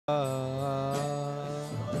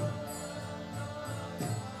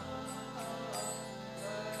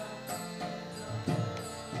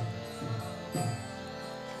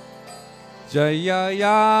Jaya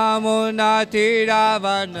Yamuna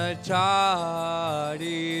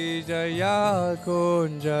Tiravanachari Jaya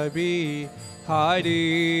Kunjabi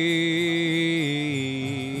Hari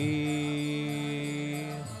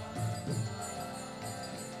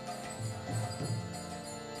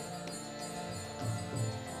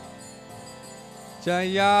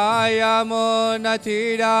Jaya Yamuna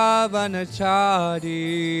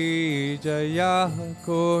Tiravanachari Jaya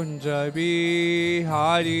Kunjabi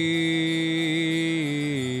Hari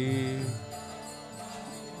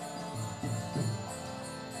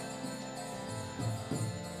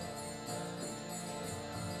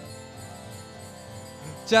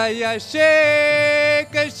Jaya Shri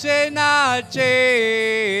Krishna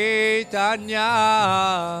Chaitanya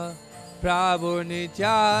Prabhu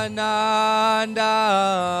Nityananda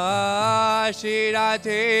Shri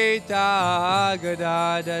Radhita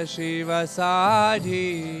Gadada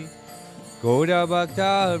Shivasadi Gour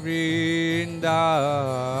Bhakta Vrinda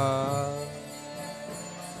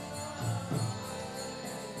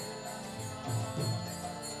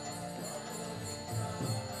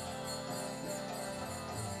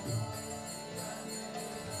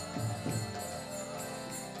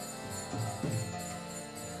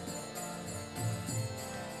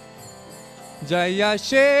Jaya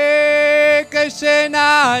Shri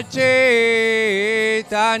Krishna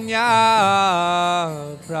Chaitanya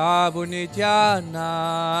Prabhu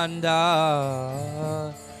Nityananda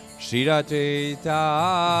Shri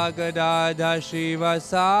Radhita Gadada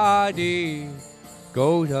Shivasadi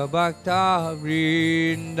Gaura Bhakta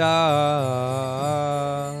Vrinda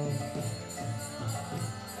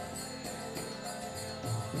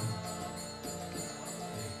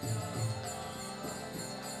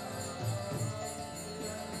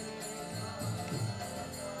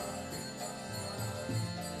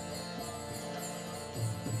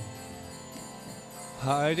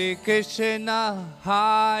Hare Krishna,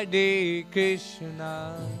 Hare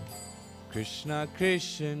Krishna, Krishna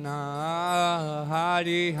Krishna,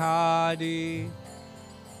 Hare Hare,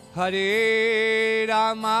 Hare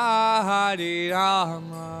Rama, Hare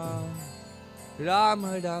Rama,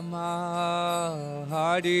 Rama Rama,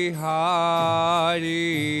 Hare Hare.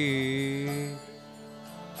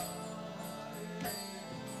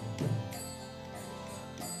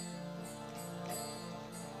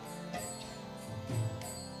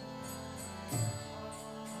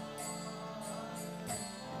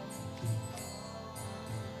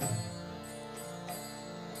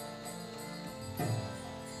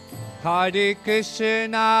 Hare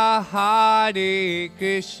Krishna, Hare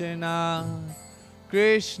Krishna,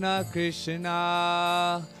 Krishna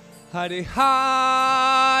Krishna, Hare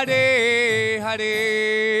Hare,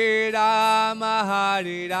 Hare Rama,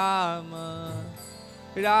 Hare Rama,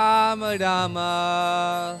 Rama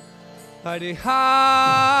Rama, Hare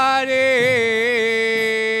Hare.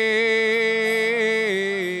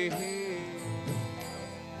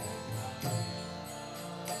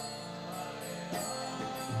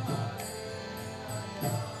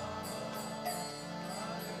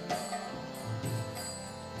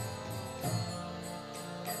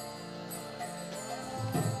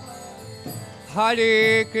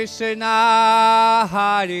 Hare Krishna,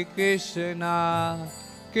 Hare Krishna,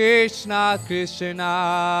 Krishna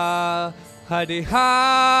Krishna, Hare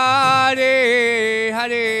Hare,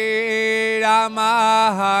 Hare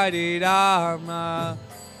Rama, Hare Rama,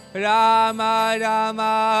 Rama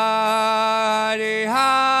Rama, Hare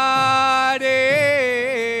Hare.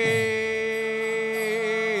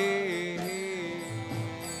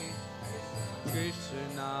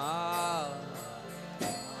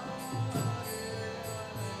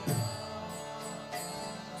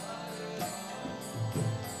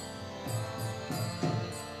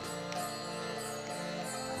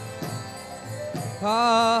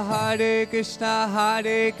 Hare Krishna,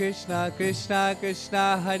 Hare Krishna, Krishna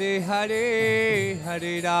Krishna, Hare Hare,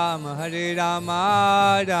 Hare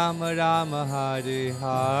Rama, Rama Rama, Hare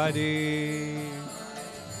Hare.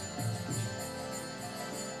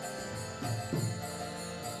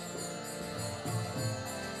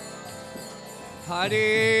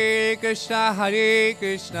 Hare Krishna,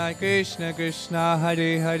 Krishna Krishna,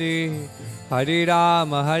 Hare Hare, Hare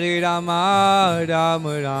Rama,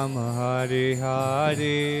 Rama Rama, Hare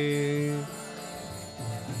Hare.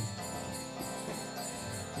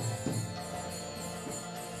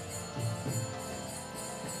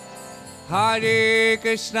 Hare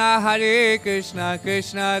Krishna, Krishna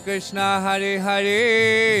Krishna, Hare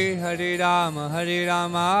Hare, Hare Rama,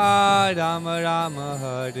 Rama Rama,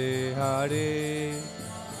 Hare Hare.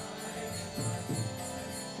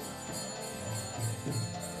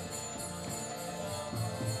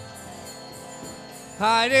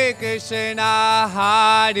 Hare Krishna,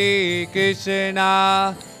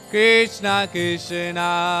 Krishna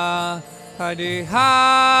Krishna, Hare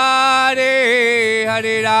Hare,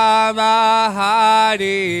 Hare Rama,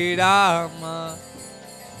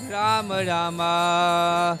 Rama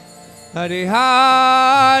Rama, Hare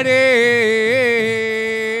Hare.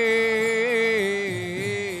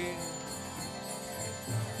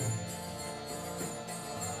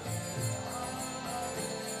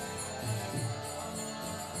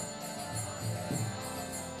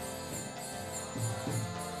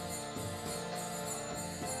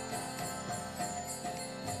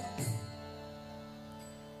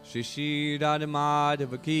 Shri Shri Radha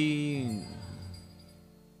Madhava ki.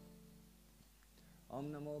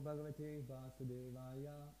 Om Namo Bhagavate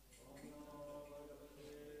Vasudevaya.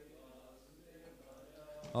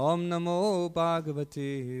 Om Namo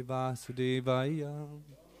Bhagavate Vasudevaya.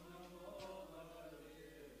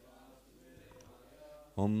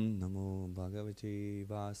 Om Namo Bhagavate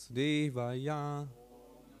Vasudevaya.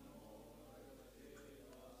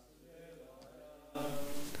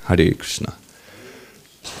 Hare Krishna.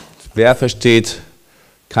 Wer versteht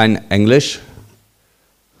kein Englisch?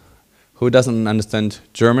 Who doesn't understand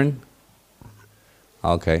German?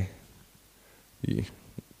 Okay.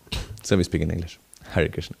 So we speak in English. Hare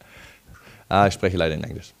Krishna. Ich spreche leider in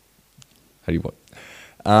Englisch. Haribol.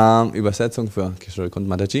 Übersetzung für Kishore Kund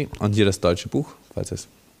Mataji und hier das deutsche Buch, falls es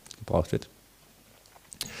gebraucht wird.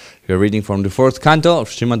 We are reading from the fourth canto of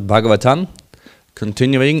Śrīmad-Bhāgavatam,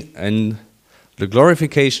 continuing in the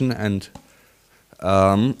glorification and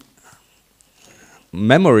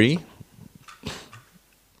memory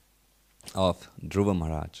of Dhruva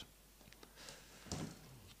Maharaj.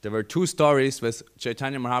 There were two stories which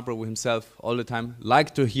Chaitanya Mahaprabhu himself all the time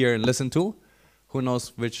liked to hear and listen to. Who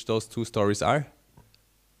knows which those two stories are?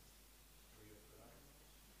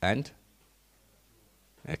 And?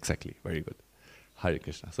 Exactly, very good. Hare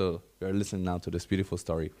Krishna. So we are listening now to this beautiful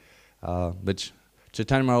story, which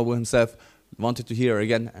Chaitanya Mahaprabhu himself wanted to hear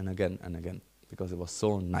again and again and again, because it was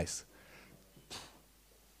so nice.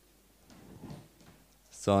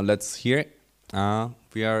 So let's hear.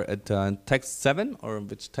 We are at text 7, or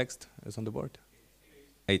which text is on the board?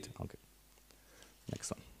 8, okay.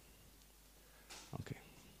 Next one. Okay.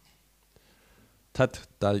 Tat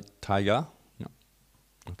Taya. No.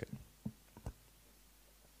 Okay.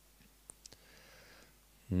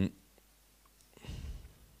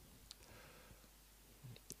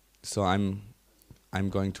 So I'm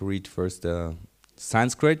going to read first the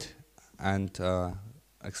Sanskrit and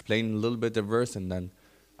explain a little bit the verse, and then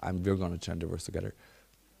we're going to chant the verse together.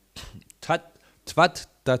 Tvat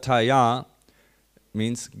tataya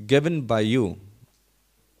means given by you.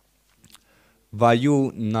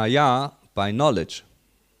 Vayu naya, by knowledge.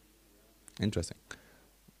 Interesting.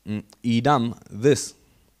 Idam, this.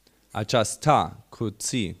 Achasta, could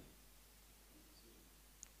see.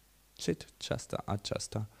 Chit, chasta,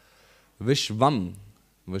 achasta. Vishvam.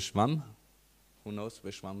 Vishvam. Who knows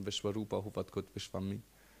Vishvam? Vishwarupa, what could Vishvam mean?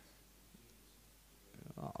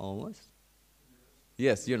 Almost.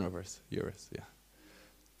 Yes, universe, yeah.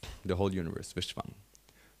 The whole universe, Vishvam.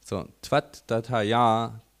 So, Tvat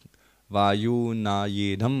tataya vayuna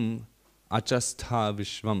yedam achastha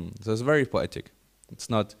Vishvam. So it's very poetic. It's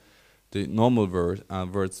not the normal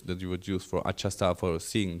words that you would use for achastha, for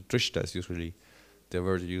seeing. Drishta is usually the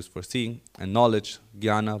word used for seeing. And knowledge,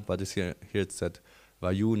 jnana, but here it's said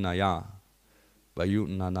vayunaya.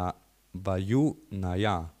 Vayunaya.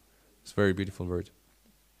 It's a very beautiful word.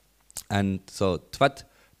 And so, Tvat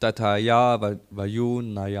tataya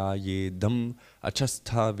vayunaya yedam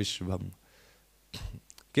achastha Vishvam.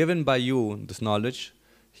 Given by you this knowledge,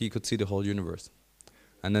 he could see the whole universe.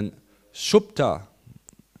 And then Shupta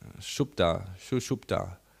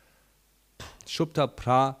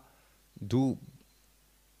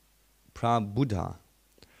Buddha.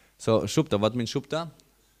 So Shupta, what means Shupta?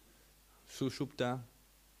 Sushupta,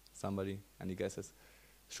 somebody, any guesses?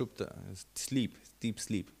 Shupta is sleep, deep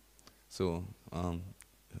sleep. So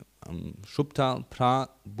Shupta pra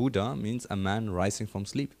Buddha means a man rising from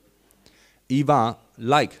sleep. Iva,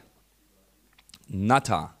 like.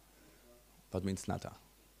 Nata. What means Nata?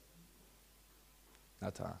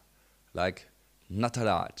 Nata, like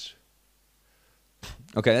Nataraj.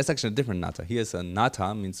 Okay, that's actually a different Nata. Here's a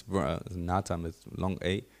Nata, means Nata with long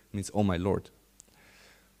A, means oh my Lord.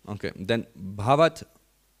 Okay, then Bhavat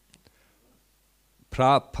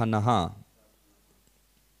Prapanaha,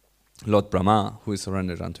 Lord Brahma, who is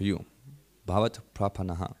surrendered unto you. Bhavat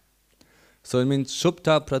Prapanaha. So it means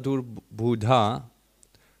Shupta Pradur Buddha,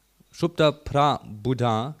 Shupta Pra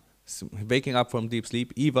Buddha, waking up from deep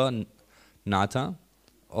sleep, Eva Nata,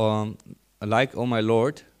 like, O my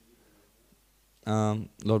Lord,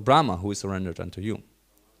 Lord Brahma, who is surrendered unto you.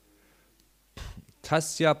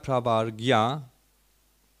 Tasya Pravargya,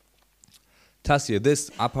 Tasya, this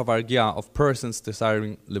Apavargya of persons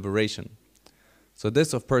desiring liberation. So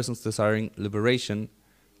this of persons desiring liberation,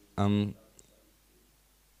 Tasya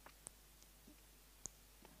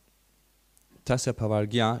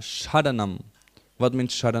Pavargya Sharanam. What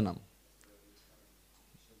means Sharanam?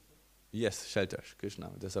 Yes, shelter,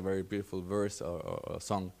 Krishna. There's a very beautiful verse or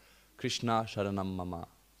song. Krishna Sharanam Mama.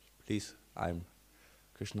 Please, I'm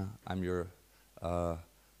Krishna, I'm your,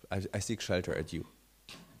 I seek shelter at you.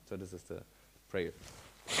 So this is the prayer.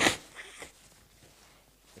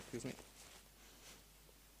 Excuse me.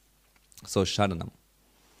 So Sharanam.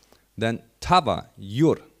 Then Tava,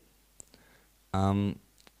 your,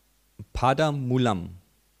 Pada Mulam,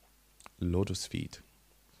 lotus feet.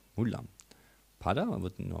 Mulam. Pada, I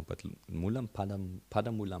wouldn't know, but Mulam, Pada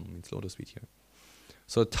Mulam means lotus feet here.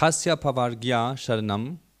 So Tasya Pavargya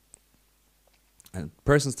Sharanam, and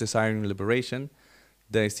persons desiring liberation,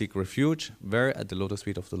 they seek refuge, where? At the lotus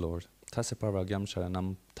feet of the Lord. Tasya Pavargyam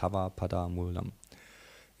Sharanam Tava Pada Mulam.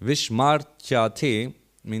 Vishmartyate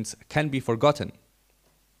means can be forgotten.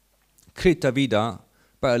 Krita Vida,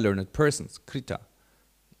 by learned persons. Krita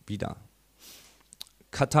Vida.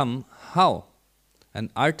 Katam, how?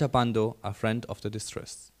 And Artabando, a friend of the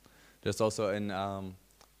distressed. There's also and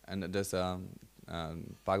there's a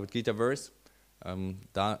Bhagavad Gita verse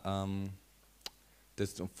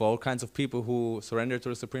there's for all kinds of people who surrender to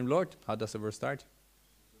the Supreme Lord. How does the verse start?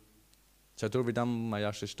 Chaturvidam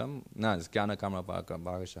maya shishtam. No, it's Jnana Karma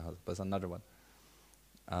Bhagashaha, but it's another one.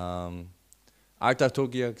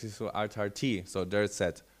 Artartogya, artarti. So there it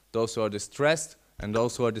said, those who are distressed and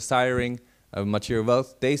those who are desiring material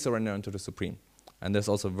wealth, they surrender unto the Supreme. And there's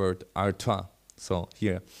also the word arta. So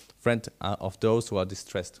here, friend of those who are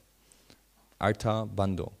distressed. Arta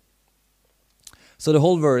Bando. So the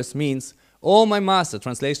whole verse means, O my master,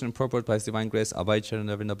 translation and purport by His Divine Grace, Abhay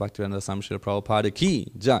Charandavinda Bhaktivedanta Swami Srila Prabhupada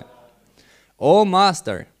Ki Jai. O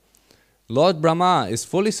master, Lord Brahma is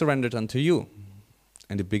fully surrendered unto you.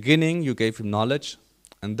 In the beginning you gave him knowledge,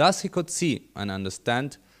 and thus he could see and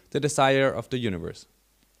understand the desire of the universe.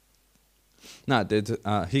 Now,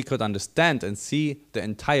 he could understand and see the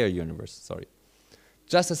entire universe, sorry.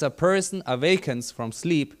 Just as a person awakens from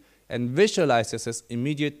sleep and visualizes his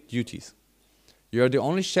immediate duties. You are the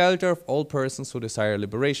only shelter of all persons who desire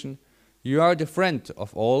liberation. You are the friend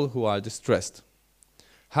of all who are distressed.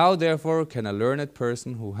 How, therefore, can a learned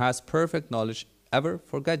person who has perfect knowledge ever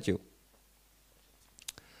forget you?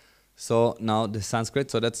 So now the Sanskrit,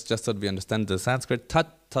 so that's just so that we understand the Sanskrit.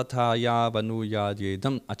 Tat tataya vanuya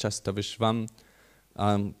yedam achasta vishvam.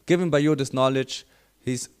 Given by you this knowledge,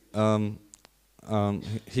 he can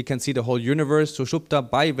see the whole universe, Sushupta,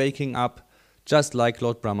 by waking up, just like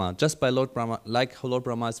Lord Brahma. Just by Lord Brahma, like Lord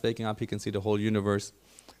Brahma is waking up, he can see the whole universe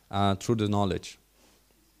through the knowledge.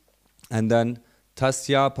 And then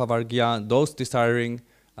Tasya Pavargya, those desiring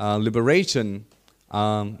liberation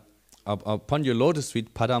upon your lotus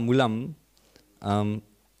feet, Padamulam,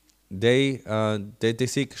 they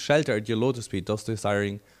seek shelter at your lotus feet. Those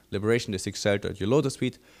desiring liberation, they seek shelter at your lotus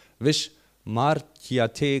feet. Vish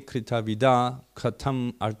Martyate Kritavida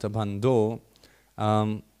Katam Artabando.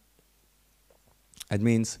 It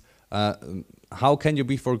means, how can you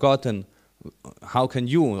be forgotten? How can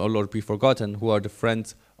you, O Lord, be forgotten, who are the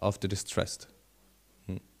friends of the distressed?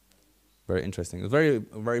 Very interesting. A very,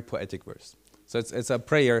 very poetic verse. So it's a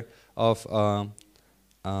prayer of Dhruva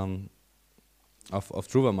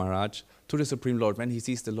Maharaj to the Supreme Lord when he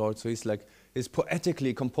sees the Lord. So he's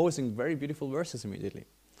poetically composing very beautiful verses immediately.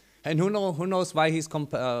 And who knows why he's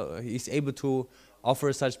able to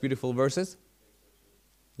offer such beautiful verses?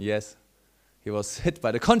 Yes. He was hit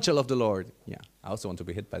by the conch shell of the Lord. Yeah, I also want to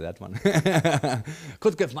be hit by that one.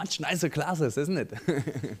 Could give much nicer classes, isn't it?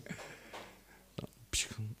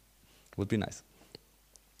 Would be nice.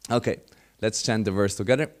 Okay, let's chant the verse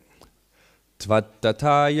together.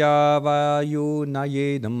 Tvattataya vayu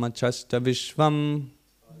nayedam achasta vishvam.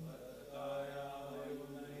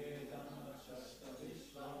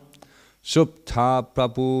 Shupta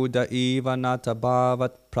prabuddha iva nata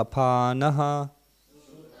bhavat prapanaha.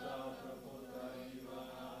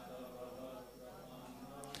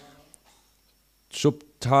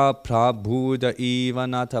 Shupta prabuddha iva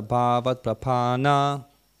nata bhavat prapana.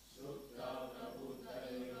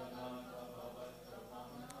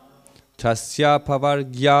 Tasya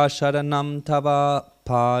pavargya sharanam tava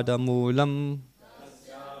padamulam.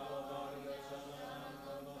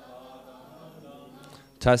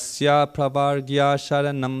 Tasya pavargya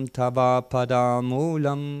sharanam tava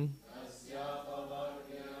padamulam.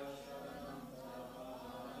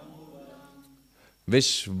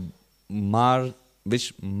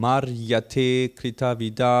 Vishmaryate krita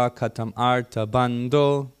vida katam arta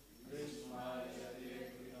bando.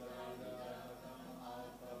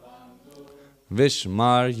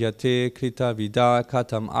 Vishmaryate krita vida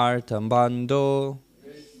katam arta bando.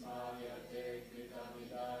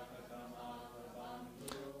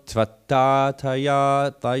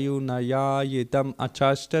 Tvattataya vayunaya yidam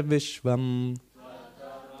achashta vishvam.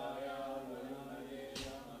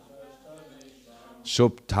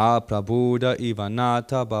 Shubha prabhuda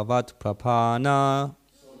ivanata bhavat prapana.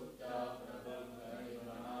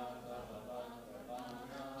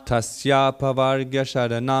 Tasya pavargya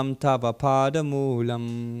sharanam tava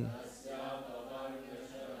padamulam.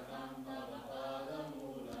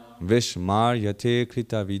 Vishmaryate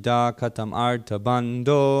krita vida katam arta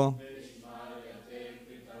bando.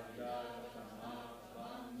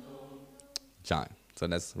 So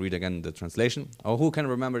let's read again the translation. Or who can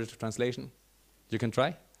remember the translation? You can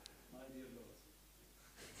try?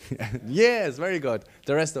 Yes, very good.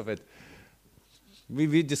 The rest of it.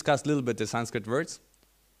 We discussed a little bit the Sanskrit words.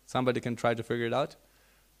 Somebody can try to figure it out.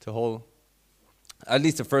 The whole, at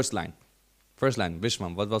least the first line. First line,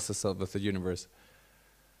 Vishwam, what was the self with the universe?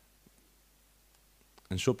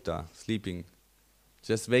 And Shupta, sleeping.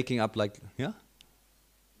 Just waking up like, yeah?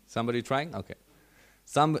 Somebody trying? Okay.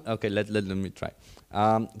 Okay, let me try.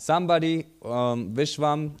 Somebody,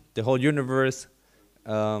 Vishwam, the whole universe,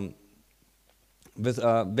 with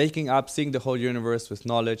waking up, seeing the whole universe with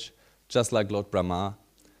knowledge, just like Lord Brahma,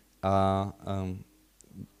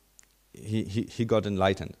 he got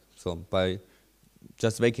enlightened. So by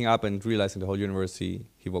just waking up and realizing the whole universe, he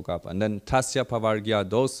woke up. And then Tasya Pavargya,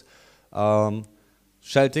 those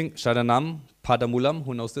shouting, Sharanam Padamulam,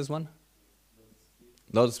 who knows this one?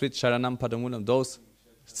 Lotus feet, Sharanam Padamulam, those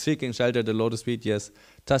seeking shelter, the lotus feet, yes.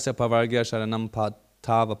 Tasya Pavargya Sharanam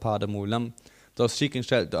Tava Padamulam, those seeking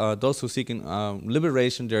shelter, those who seeking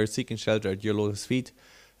liberation, they are seeking shelter at your lotus feet.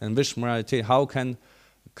 And Vishmarate, how can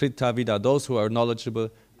Krita Vida, those who are knowledgeable,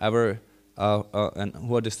 ever and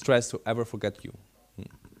who are distressed, who ever forget you?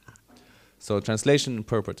 So translation and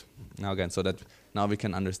purport. Now again, so that now we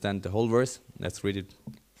can understand the whole verse. Let's read it.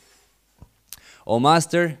 O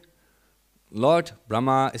Master, Lord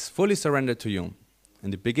Brahma is fully surrendered to you. In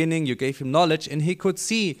the beginning, you gave him knowledge, and he could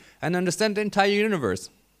see and understand the entire universe.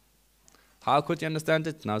 How could he understand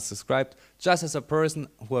it? Now it's described just as a person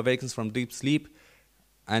who awakens from deep sleep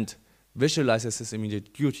and visualizes his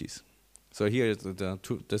immediate duties. So here,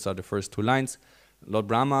 these are the first two lines. Lord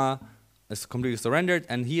Brahma is completely surrendered,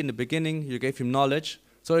 and he, in the beginning, you gave him knowledge,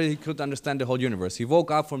 so he could understand the whole universe. He woke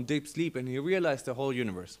up from deep sleep, and he realized the whole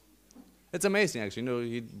universe. It's amazing, actually. You know,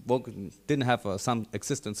 he didn't have some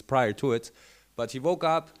existence prior to it, but he woke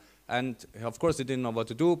up, and of course he didn't know what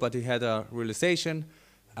to do, but he had a realization.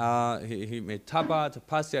 He made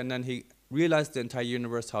tapasya, and then he realized the entire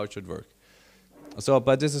universe, how it should work. So,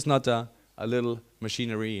 but this is not a little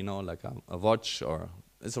machinery, you know, like a watch, or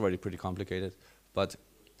it's already pretty complicated. But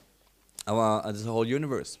there's a whole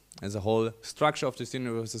universe, and the whole structure of this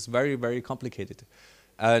universe is very, very complicated.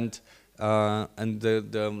 And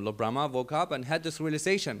the Lord Brahma woke up and had this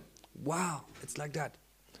realization. Wow, it's like that.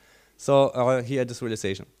 So he had this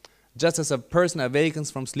realization. Just as a person awakens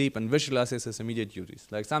from sleep and visualizes his immediate duties.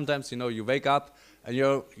 Like sometimes, you know, you wake up and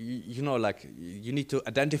you know, like you need to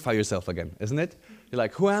identify yourself again, isn't it? You're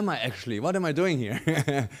like, who am I actually? What am I doing here?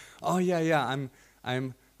 Oh yeah,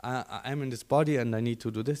 I'm in this body and I need to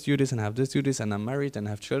do this duties and have this duties and I'm married and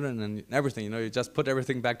have children and everything. You know, you just put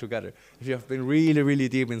everything back together. If you have been really, really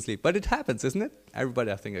deep in sleep, but it happens, isn't it?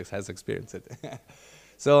 Everybody, I think, has experienced it.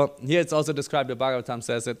 So here it's also described. The Bhagavatam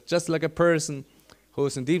says it just like a person who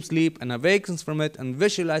is in deep sleep and awakens from it and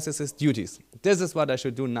visualizes his duties. This is what I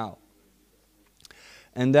should do now.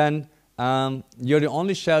 And then you're the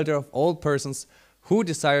only shelter of all persons who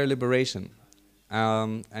desire liberation.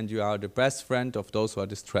 And you are the best friend of those who are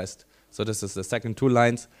distressed. So this is the second two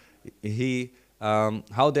lines.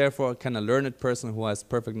 How therefore can a learned person who has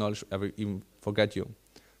perfect knowledge ever even forget you?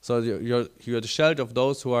 So you're the shelter of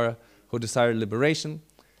those who desire liberation,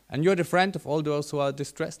 and you're the friend of all those who are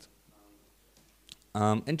distressed.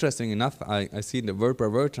 Interesting enough, I see in the word per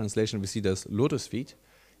word translation we see those lotus feet,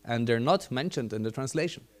 and they're not mentioned in the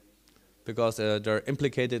translation because they're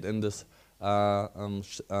implicated in this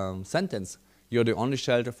sentence. You're the only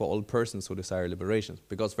shelter for all persons who desire liberation.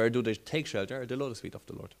 Because where do they take shelter? At the lotus feet of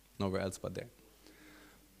the Lord. Nowhere else but there.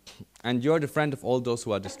 And you're the friend of all those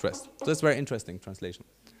who are distressed. So it's a very interesting translation.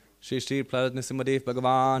 Shri Shri Prahlad Nrsimhadev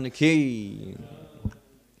Bhagavan Ki.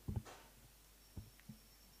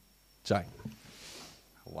 Jai.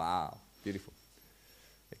 Wow, beautiful.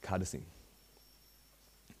 Ekadasi.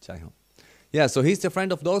 Jai Ho. Yeah, so he's the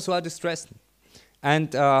friend of those who are distressed.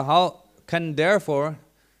 And how can therefore,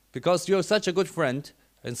 because you're such a good friend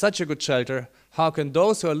and such a good shelter, how can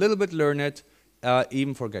those who are a little bit learned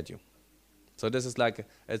even forget you? So this is like,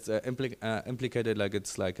 it's implicated like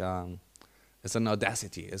it's like, it's an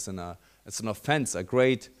audacity, it's an offense, a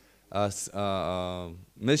great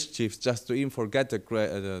mischief just to even forget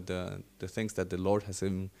the things that the Lord has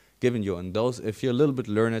given you. And those, if you're a little bit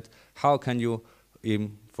learned, how can you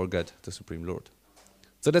even forget the Supreme Lord?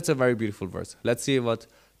 So that's a very beautiful verse. Let's see what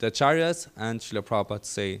the Acharyas and Srila Prabhupada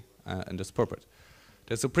say in this purport.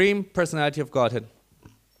 The Supreme Personality of Godhead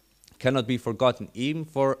cannot be forgotten even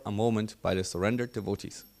for a moment by the surrendered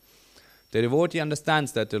devotees. The devotee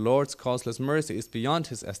understands that the Lord's causeless mercy is beyond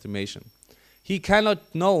his estimation. He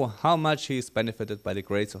cannot know how much he is benefited by the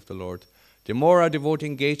grace of the Lord. The more a devotee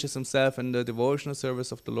engages himself in the devotional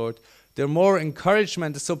service of the Lord, the more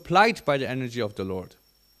encouragement is supplied by the energy of the Lord.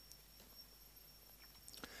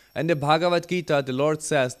 In the Bhagavad Gita, the Lord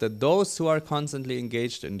says that those who are constantly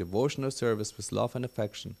engaged in devotional service with love and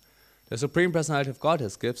affection, the Supreme Personality of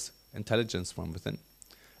Godhead gives intelligence from within.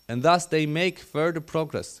 And thus they make further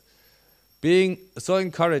progress. Being so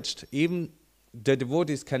encouraged, even the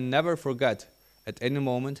devotees can never forget at any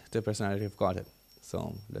moment the Personality of Godhead.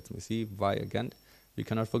 So let me see why again we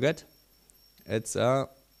cannot forget. It's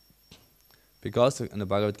because in the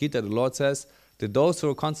Bhagavad Gita the Lord says that those who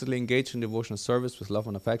are constantly engaged in devotional service with love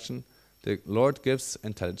and affection, the Lord gives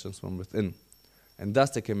intelligence from within. And thus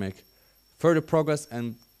they can make further progress,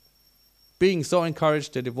 and being so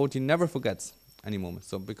encouraged, the devotee never forgets any moment.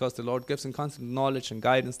 So because the Lord gives him constant knowledge and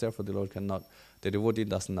guidance, therefore the devotee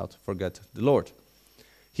does not forget the Lord.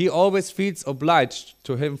 He always feels obliged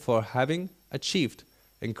to him for having achieved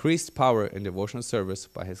increased power in devotional service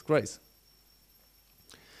by his grace.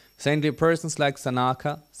 Saintly persons like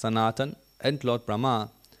Sanaka, Sanatan, and Lord Brahma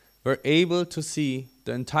were able to see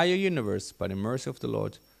the entire universe by the mercy of the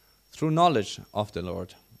Lord through knowledge of the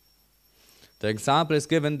Lord. The example is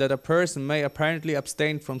given that a person may apparently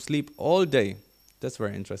abstain from sleep all day. That's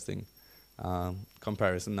very interesting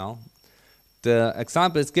comparison now. The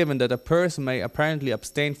example is given that a person may apparently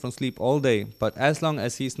abstain from sleep all day, but as long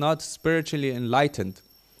as he is not spiritually enlightened,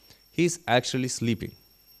 he is actually sleeping.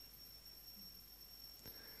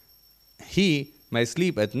 He may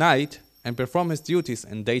sleep at night and perform his duties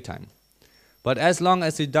in daytime. But as long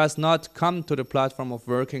as he does not come to the platform of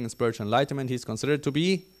working in spiritual enlightenment, he is considered to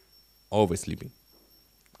be always sleeping.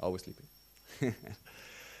 Always sleeping.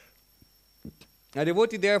 A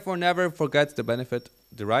devotee therefore never forgets the benefit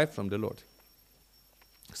derived from the Lord.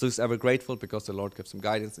 So he's ever grateful because the Lord gives him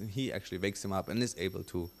guidance and he actually wakes him up and is able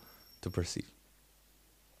to perceive.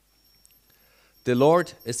 The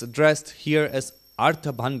Lord is addressed here as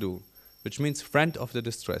Artha Bandhu, which means friend of the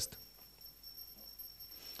distressed.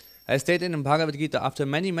 As stated in Bhagavad Gita, after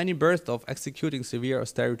many, many births of executing severe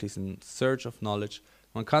austerities in search of knowledge,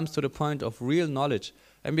 one comes to the point of real knowledge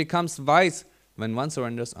and becomes wise when one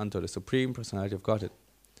surrenders unto the Supreme Personality of Godhead.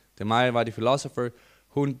 The Mayavadi philosopher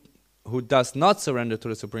who does not surrender to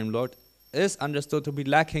the Supreme Lord is understood to be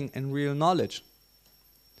lacking in real knowledge.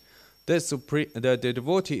 The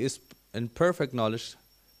devotee is in perfect knowledge,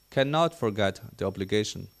 cannot forget the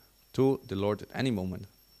obligation to the Lord at any moment.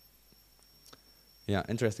 Yeah,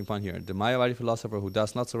 interesting point here. The Mayavadi philosopher who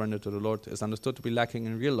does not surrender to the Lord is understood to be lacking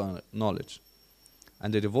in real knowledge.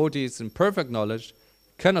 And the devotee is in perfect knowledge,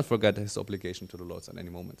 cannot forget his obligation to the Lord at any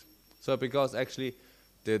moment. So because actually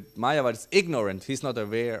the Mayavadi is ignorant, he's not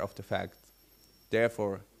aware of the fact.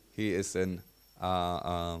 Therefore, he is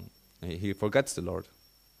he forgets the Lord.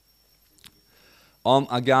 Om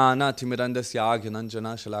Agyana Timirandasya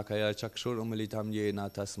Gyananjana Shalakaya Chakshur Umalitam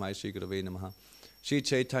Yena Tasmai Shri Gurave Namaha. Shri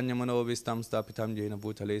Chaitanya Manovistam Stapitam Yena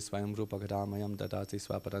Bhutale Swayam Rupa Gadamayam Dadati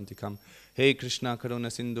Swaparantikam. Hey Krishna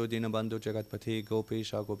Karuna Sindhu Dinabandhu Jagatpati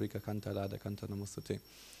Gopesha Gopika Kanta Radha Kanta Namastate.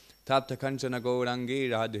 Tapta Kanchana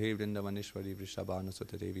Gourangi Radhe Vrindavanishwari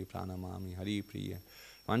Vrishabhanusute Devi Pranamami Hari Priya.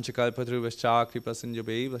 Vanchakalpatru Vascha Kripa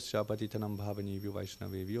Sinjabhe Vascha Patitanam Bhavani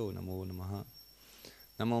Vaishnavevyo Namo Namaha.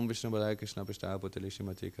 Namo Vishnu Padaya Krishna Prasthaya Bhutale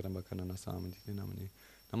Shrimati Karambakana Samiti Namani.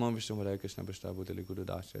 Namo Vishnu Padaya Krishna Prasthaya Bhutale Guru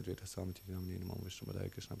Dasya Advaita Samiti Namani. Namo Vishnu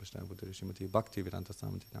Padaya Krishna Prasthaya Bhutale Shrimati Bhakti Vedanta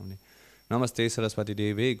Samiti Namani. Namaste Saraswati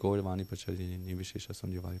Devi Gaurvani Pachalini Vishesha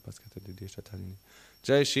Sandhyavadi Paskata Didesha Tarini.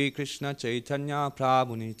 Jai Shri Krishna Chaitanya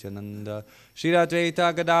Prabhu Nityananda Shri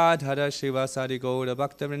Advaita Gadadhara Shiva Sadi Gaura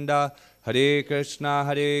Bhaktavrinda Hare Krishna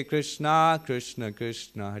Krishna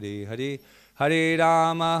Krishna Hare Hare Hare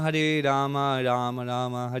Rama Rama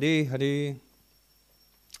Rama Hare Hare.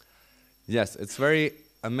 Yes, it's very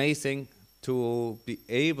amazing to be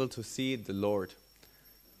able to see the Lord,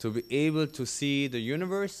 to be able to see the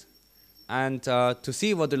universe, and to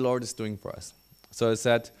see what the Lord is doing for us. So it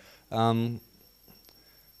said, here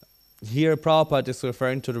Prabhupada is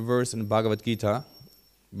referring to the verse in the Bhagavad Gita,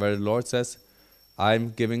 where the Lord says,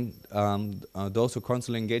 I'm giving those who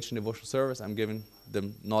constantly engage in devotional service, I'm giving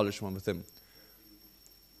them knowledge from within.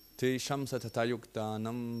 Tesham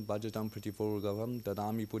satatayuktanam bhajatam pritipurgavam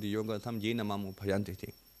dadami pudiyogatam yena mamu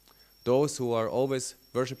bhayantiti. Those who are always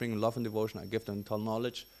worshipping love and devotion, I give them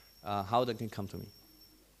knowledge how they can come to me.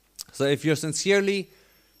 So if you're sincerely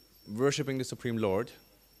worshipping the Supreme Lord,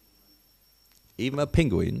 even a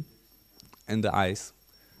penguin in the ice,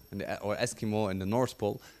 or Eskimo in the North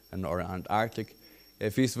Pole or Antarctic,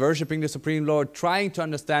 if he's worshipping the Supreme Lord, trying to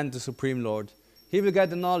understand the Supreme Lord, he will get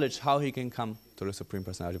the knowledge how he can come to the Supreme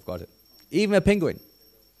Personality of Godhead. Even a penguin.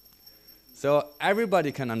 So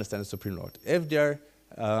everybody can understand the Supreme Lord if they're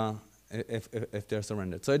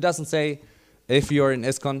surrendered. So it doesn't say if you're in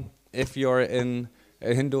ISKCON, if you're in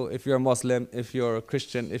a Hindu, if you're a Muslim, if you're a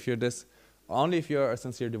Christian, if you're this, only if you're a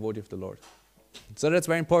sincere devotee of the Lord. So that's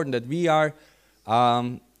very important that we are,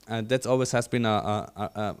 and that always has been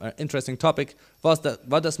an interesting topic.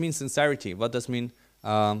 What does mean sincerity? What does mean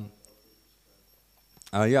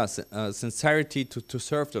sincerity to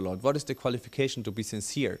serve the Lord? What is the qualification to be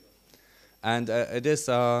sincere? And it is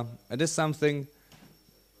something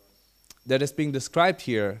that is being described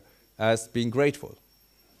here as being grateful.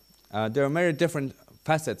 There are many different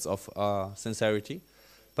facets of sincerity,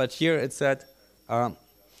 but here it said,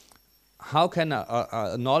 how can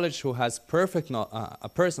a knowledge who has perfect a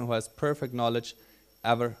person who has perfect knowledge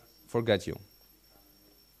ever forget you?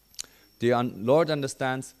 The Lord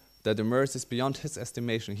understands that the mercy is beyond his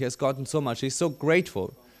estimation. He has gotten so much. He's so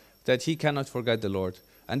grateful that he cannot forget the Lord.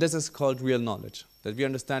 And this is called real knowledge. That we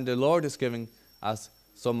understand the Lord is giving us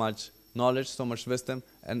so much knowledge, so much wisdom,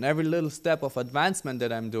 and every little step of advancement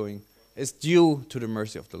that I'm doing is due to the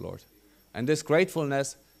mercy of the Lord. And this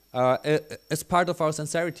gratefulness is part of our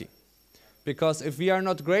sincerity. Because if we are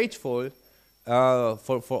not grateful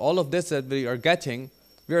for all of this that we are getting,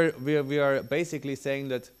 we are basically saying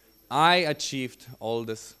that I achieved all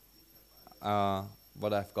this,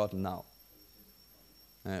 what I've gotten now.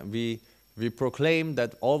 We proclaim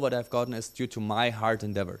that all what I've gotten is due to my hard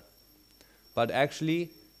endeavor. But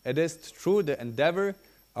actually, it is through the endeavor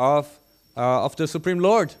of the Supreme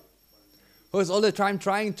Lord, who is all the time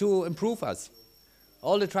trying to improve us,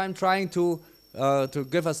 all the time trying to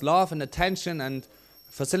give us love and attention and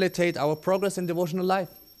facilitate our progress in devotional life.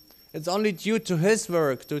 It's only due to his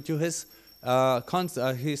work, to his how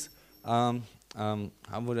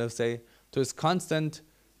would I say, to his constant,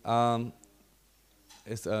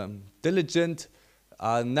 diligent,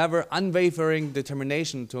 never unwavering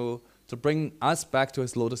determination to bring us back to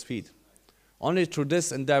his lotus feet. Only through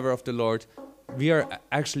this endeavor of the Lord, we are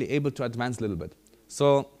actually able to advance a little bit.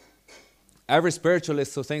 So every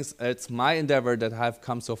spiritualist who thinks it's my endeavor that I've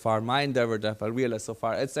come so far, my endeavor that I realized so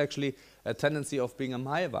far, it's actually a tendency of being a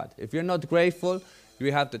Mayavad. If you're not grateful,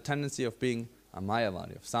 you have the tendency of being a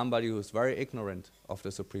Mayavad, of somebody who's very ignorant of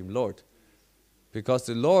the Supreme Lord. Because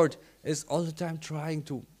the Lord is all the time trying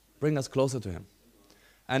to bring us closer to him.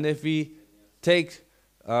 And if we take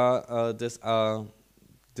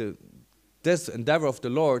this endeavor of the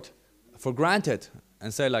Lord for granted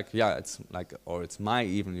and say like, yeah, it's like, or it's my,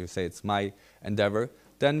 even you say it's my endeavor,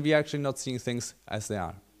 then we're actually not seeing things as they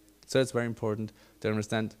are. So it's very important to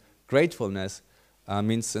understand gratefulness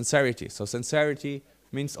means sincerity. So sincerity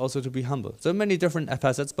means also to be humble. So many different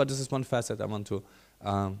facets, but this is one facet I want to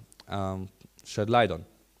shed light on.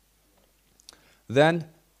 Then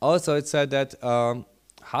also it said that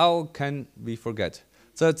how can we forget?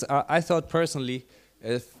 So it's, I thought personally,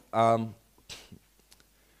 if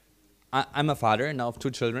I'm a father now of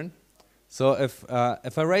 2 children, so if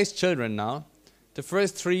I raise children now, the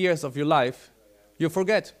first 3 years of your life, you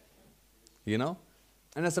forget, you know?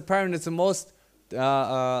 And as a parent, it's the most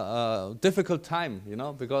difficult time, you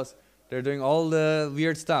know, because they're doing all the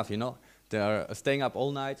weird stuff, you know? They're staying up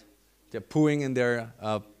all night, they're pooing in their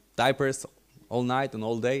diapers all night and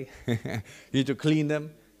all day. You need to clean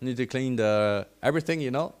them, you need to clean everything,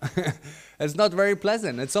 you know? It's not very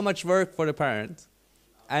pleasant, it's so much work for the parents.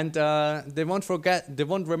 And they won't forget, they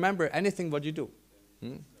won't remember anything what you do.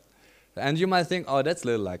 And you might think, oh, that's a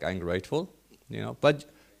little like ungrateful, you know. But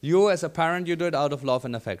you as a parent, you do it out of love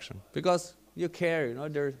and affection. Because you care, you know,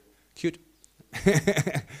 they're cute.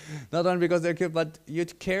 Not only because they're cute, but you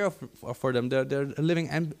care for them. They're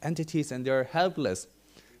living entities and they're helpless.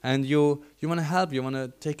 And you want to help, you want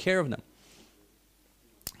to take care of them.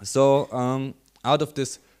 So out of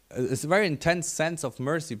this, it's a very intense sense of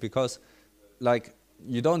mercy, because like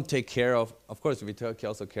you don't take care of course we take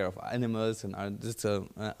also care of animals, and it's a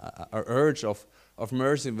urge of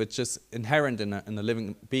mercy which is inherent in a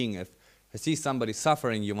living being. If I see somebody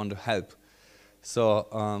suffering, you want to help.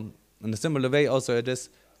 So in a similar way also it is,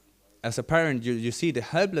 as a parent you see the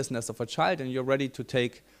helplessness of a child, and you're ready to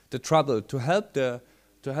take the trouble to help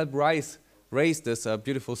raise this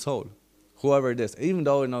beautiful soul, whoever it is, even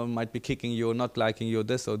though, you know, might be kicking you, not liking you,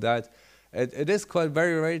 this or that. It is quite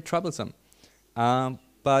very, very troublesome.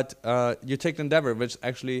 But you take the endeavor, which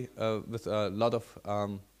actually with a lot of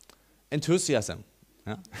enthusiasm.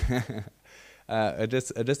 Yeah? It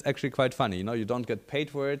is actually quite funny. You know, you don't get paid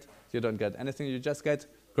for it, you don't get anything, you just get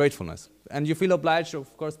gratefulness. And you feel obliged,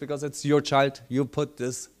 of course, because it's your child. You put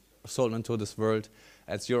this soul into this world.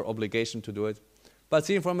 It's your obligation to do it. But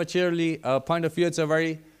seen from a materially point of view, it's a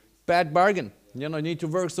very bad bargain. You know, you need to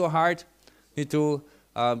work so hard, you need to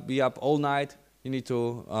be up all night, you need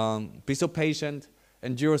to be so patient,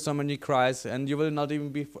 endure so many cries, and you will not even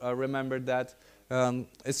be remembered that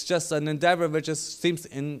it's just an endeavor which just seems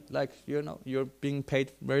in like, you know, you're being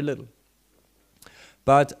paid very little.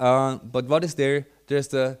 But what is there? There's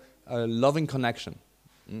the loving connection.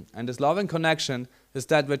 And this loving connection is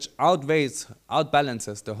that which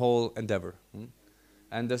outbalances the whole endeavor.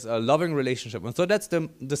 And there's a loving relationship. And so that's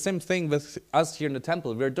the same thing with us here in the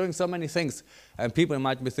temple. We're doing so many things, and people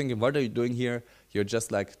might be thinking, what are you doing here? You're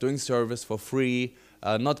just like doing service for free,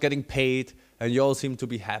 not getting paid, and you all seem to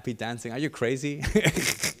be happy dancing. Are you crazy?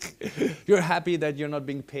 You're happy that you're not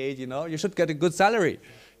being paid, you know? You should get a good salary.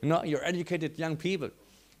 You know, you're educated young people.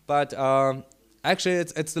 But actually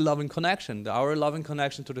it's the loving connection, our loving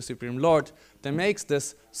connection to the Supreme Lord, that makes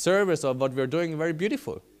this service of what we're doing very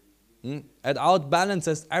beautiful. It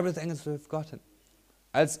outbalances everything that we've gotten.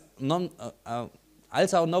 Else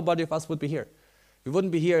nobody of us would be here. We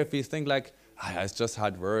wouldn't be here if we think like, it's just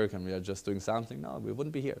hard work and we are just doing something. No, we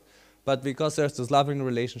wouldn't be here. But because there's this loving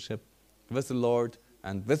relationship with the Lord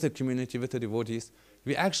and with the community, with the devotees,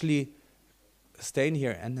 we actually stay in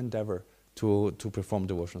here and endeavor to perform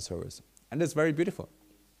devotional service. And it's very beautiful.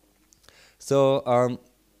 So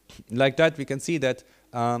like that we can see that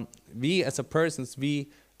we as a persons, we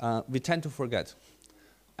tend to forget.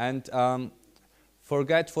 And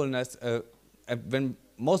forgetfulness, when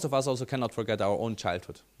most of us also cannot forget our own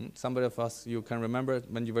childhood. Somebody of us, you can remember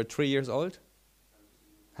when you were 3 years old?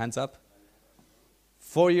 Hands up.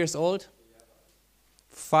 4 years old?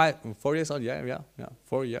 4 years old, yeah,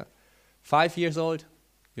 4, yeah. 5 years old?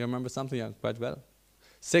 You remember something? Yeah, quite well.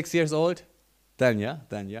 6 years old? Then yeah,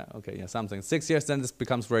 okay, yeah, something. 6 years, then this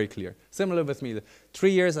becomes very clear. Similar with me.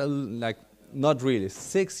 3 years, like, not really.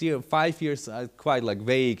 6 years, 5 years, quite like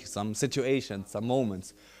vague, some situations, some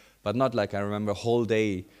moments, but not like I remember a whole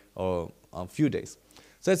day or a few days.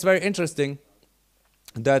 So it's very interesting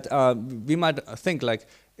that we might think like,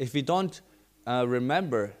 if we don't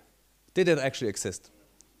remember, did it actually exist?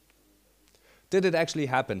 Did it actually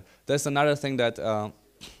happen? There's another thing that a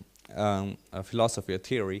philosophy, a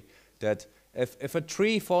theory, that if a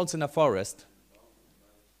tree falls in a forest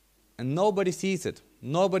and nobody sees it,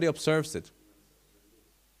 nobody observes it,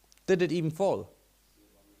 did it even fall?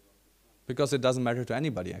 Because it doesn't matter to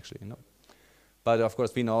anybody actually, you know. But of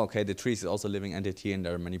course we know, okay, the tree is also a living entity and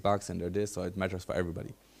there are many bugs and there this, so it matters for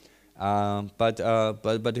everybody. But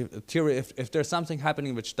if there's something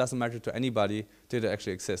happening which doesn't matter to anybody, did it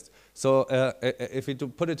actually exist? So if we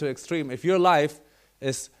put it to extreme, if your life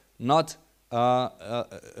is not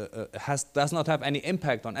does not have any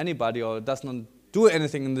impact on anybody or does not do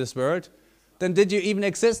anything in this world, then did you even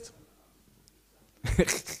exist?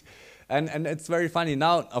 And it's very funny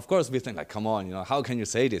now. Of course, we think like, come on, you know, how can you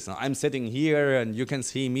say this? Now, I'm sitting here and you can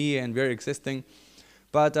see me and we're existing.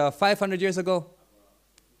 But 500 years ago,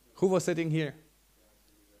 who was sitting here?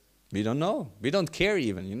 We don't know. We don't care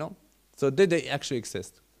even, you know. So did they actually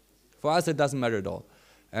exist? For us, it doesn't matter at all.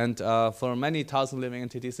 And for many thousand living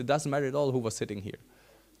entities, it doesn't matter at all who was sitting here.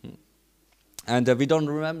 And we don't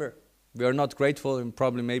remember. We are not grateful, and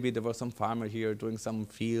probably maybe there was some farmer here doing some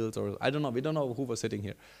fields, or I don't know. We don't know who was sitting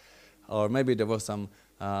here. Or maybe there was some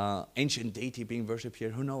ancient deity being worshipped here.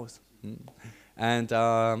 Who knows? And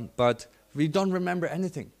but we don't remember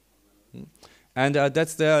anything. And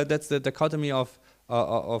that's the dichotomy of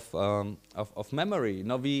of memory. You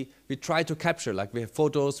know, we try to capture, like we have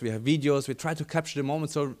photos, we have videos, we try to capture the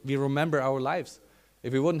moment so we remember our lives.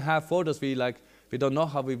 If we wouldn't have photos, we don't know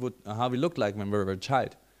how we looked like when we were a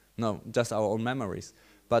child. No, just our own memories.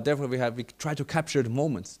 But therefore we try to capture the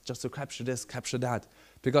moments, just to capture this, capture that,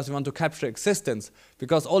 because we want to capture existence,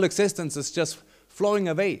 because all existence is just flowing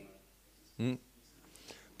away.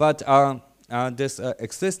 But this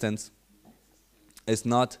existence is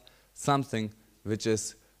not something which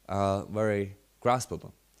is very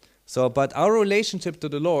graspable. So, but our relationship to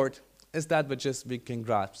the Lord is that which we can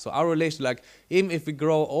grasp. So our relation, like even if we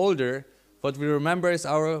grow older, what we remember is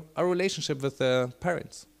our relationship with the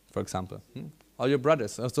parents, for example, or your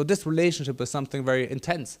brothers. So this relationship is something very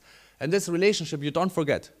intense. And this relationship you don't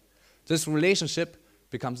forget. This relationship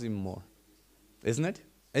becomes even more, isn't it?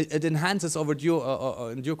 It enhances over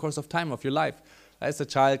in due course of time of your life. As a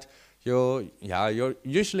child,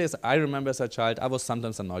 usually, as I remember as a child, I was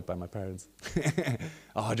sometimes annoyed by my parents.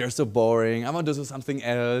 Oh, they're so boring. I want to do something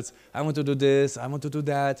else. I want to do this. I want to do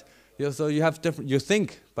that. So you have different. You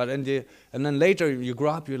think, but and then later you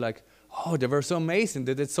grow up. You're like, oh, they were so amazing.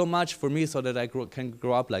 They did so much for me, so that I can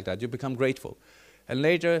grow up like that. You become grateful, and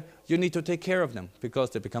later you need to take care of them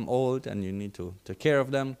because they become old, and you need to take care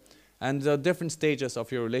of them. And the different stages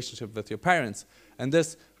of your relationship with your parents, and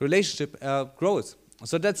this relationship grows.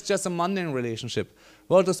 So that's just a mundane relationship.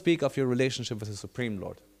 Well, to speak of your relationship with the Supreme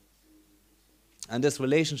Lord. And this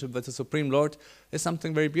relationship with the Supreme Lord is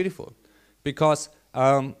something very beautiful, because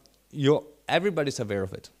everybody's aware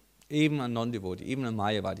of it, even a non-devotee, even a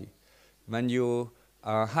Mayavadi. When you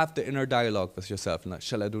have the inner dialogue with yourself, like,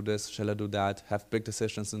 shall I do this, shall I do that, have big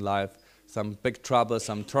decisions in life, some big trouble,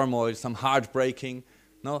 some turmoil, some heartbreaking,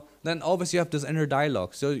 no, then always you have this inner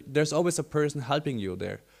dialogue. So there's always a person helping you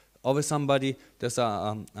there. Always somebody, there's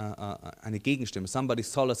eine Gegenstimme, somebody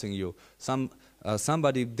solacing you,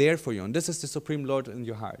 somebody there for you. And this is the Supreme Lord in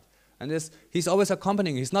your heart. And He's always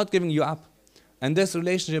accompanying, He's not giving you up. And this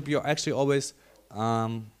relationship, you're actually always,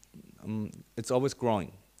 it's always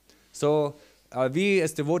growing. So we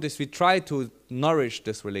as devotees, we try to nourish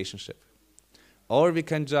this relationship. Or we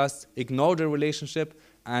can just ignore the relationship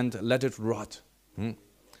and let it rot.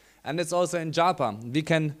 And it's also in japa. We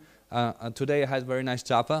can, today I had very nice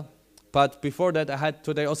japa, but before that I had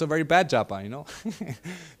today also very bad japa, you know.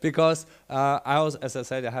 Because as I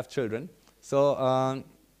said, I have children. So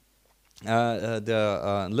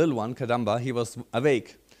the little one, Kadamba, he was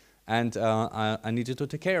awake. And I needed to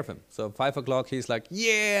take care of him. So 5 o'clock, he's like,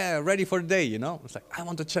 yeah, ready for the day, you know. It's like, I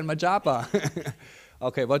want to chant my japa.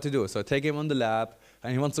 Okay, what to do? So I take him on the lap,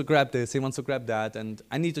 and he wants to grab this, he wants to grab that, and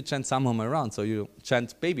I need to chant Samhama rounds. So you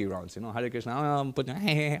chant baby rounds, you know, Hare Krishna, put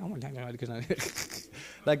Hare Krishna,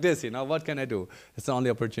 like this, you know. What can I do? It's the only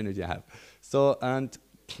opportunity I have. So and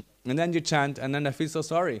then you chant, and then I feel so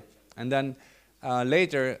sorry. And then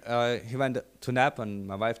later he went to nap, and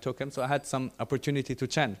my wife took him, so I had some opportunity to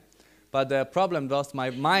chant. But the problem was my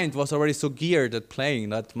mind was already so geared at playing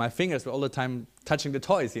that my fingers were all the time touching the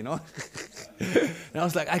toys, you know. And I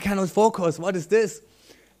was like, I cannot focus. What is this?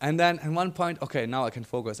 And then at one point, okay, now I can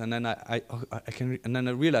focus. And then I can. And then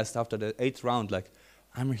I realized after the 8th round, like,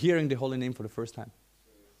 I'm hearing the holy name for the first time.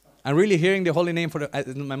 I'm really hearing the holy name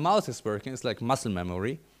my mouth is working. It's like muscle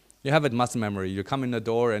memory. You have it muscle memory. You come in the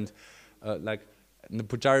door and like in the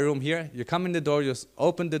pujari room here, you come in the door, you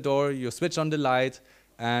open the door, you switch on the light,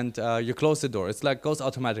 and you close the door. It's like goes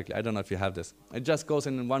automatically. I don't know if you have this. It just goes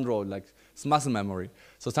in one row, like it's muscle memory.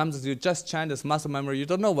 So sometimes you just chant this muscle memory. You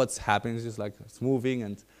don't know what's happening. It's just like it's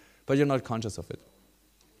moving, but you're not conscious of it.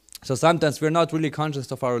 So sometimes we're not really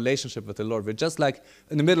conscious of our relationship with the Lord. We're just like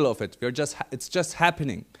in the middle of it. It's just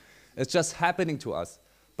happening. It's just happening to us,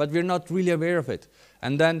 but we're not really aware of it.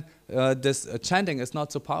 And then this chanting is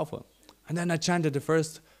not so powerful. And then I chanted the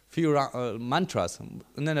first few mantras,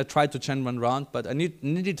 and then I tried to chant one round, but I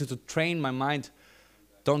needed to train my mind,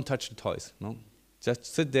 don't touch the toys, no? Just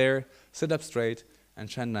sit there, sit up straight, and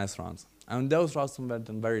chant nice rounds. And those rounds went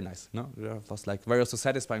very nice, no? It was like very also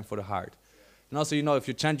satisfying for the heart. And also, you know, if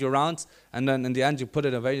you chant your rounds, and then in the end you put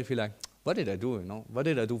it away, you feel like, what did I do, you know? What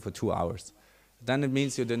did I do for 2 hours? Then it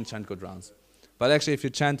means you didn't chant good rounds. But actually, if you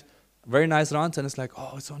chant very nice rounds, and it's like,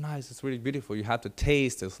 oh, it's so nice, it's really beautiful. You have the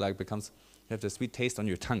taste, it's like becomes, you have the sweet taste on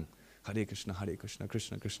your tongue. Hare Krishna,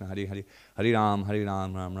 Krishna Krishna, Hare Hare, Hare Ram,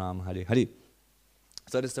 Ram Ram, Hare Hare.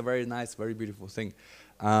 So it's a very nice, very beautiful thing.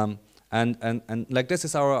 And like this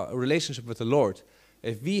is our relationship with the Lord.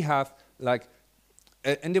 If we have, like,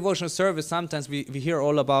 in devotional service, sometimes we hear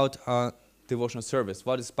all about devotional service.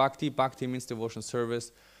 What is bhakti? Bhakti means devotional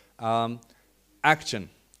service. Action.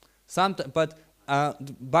 But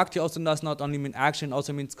bhakti also does not only mean action,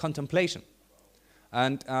 also means contemplation.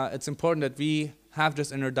 And it's important that we have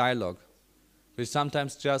this inner dialogue. We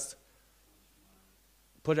sometimes just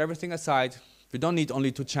put everything aside. We don't need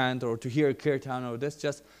only to chant or to hear a kirtan or this.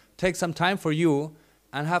 Just take some time for you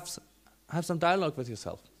and have some dialogue with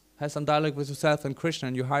yourself. Have some dialogue with yourself and Krishna,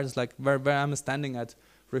 and your heart is like, where am I standing at?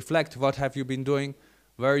 Reflect, what have you been doing?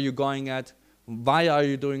 Where are you going at? Why are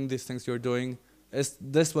you doing these things you're doing? Is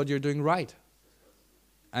this what you're doing right?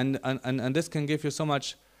 And this can give you so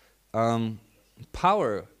much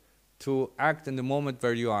power to act in the moment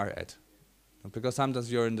where you are at. Because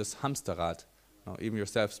sometimes you're in this hamsterrad, even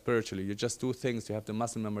yourself spiritually. You just do things, you have the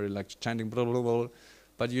muscle memory like chanting blah, blah, blah,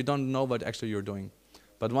 but you don't know what actually you're doing.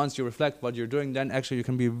 But once you reflect what you're doing, then actually you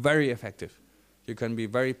can be very effective. You can be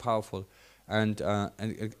very powerful. And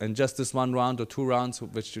just this one round or 2 rounds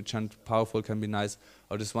which you chant powerful can be nice.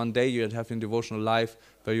 Or this one day you have in devotional life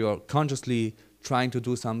where you are consciously trying to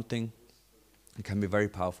do something. It can be very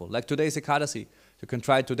powerful. Like today's Ekadasi. You can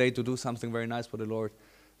try today to do something very nice for the Lord.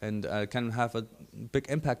 And can have a big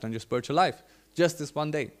impact on your spiritual life. Just this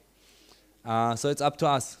one day. So it's up to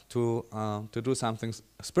us to do something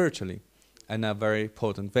spiritually in a very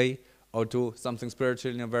potent way, or do something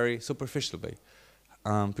spiritual in a very superficial way.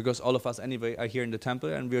 Because all of us anyway are here in the temple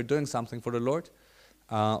and we are doing something for the Lord,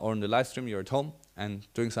 or in the live stream you're at home and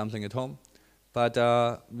doing something at home. But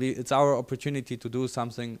it's our opportunity to do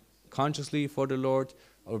something consciously for the Lord,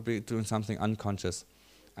 or be doing something unconscious.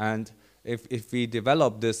 And if we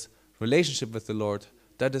develop this relationship with the Lord,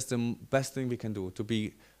 that is the best thing we can do, to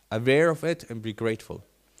be aware of it and be grateful.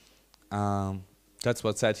 That's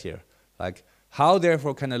what's said here. Like, how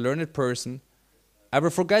therefore can a learned person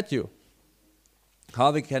ever forget you?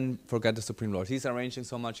 How we can forget the Supreme Lord? He's arranging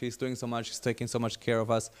so much, He's doing so much, He's taking so much care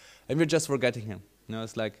of us, and we're just forgetting Him.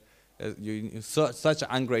 It's like such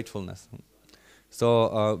ungratefulness.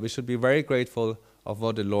 So we should be very grateful of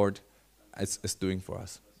what the Lord is doing for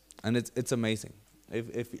us. And it's amazing.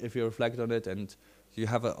 If you reflect on it and you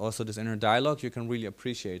have also this inner dialogue, you can really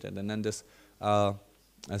appreciate it. And then this,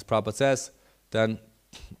 as Prabhupada says, then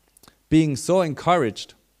being so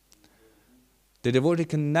encouraged, the devotee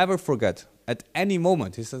can never forget at any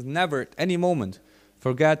moment, he says never at any moment,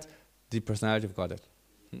 forget the personality of Godhead.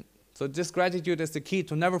 So this gratitude is the key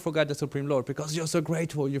to never forget the Supreme Lord, because you're so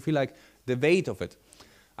grateful, you feel like the weight of it.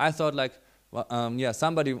 I thought like, well,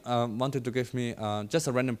 somebody wanted to give me, just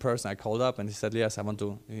a random person I called up and he said, yes, I want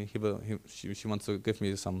to, she wants to give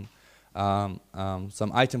me some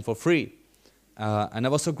item for free. And I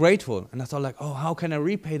was so grateful, and I thought like, oh, how can I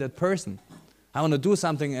repay that person? I want to do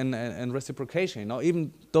something in reciprocation,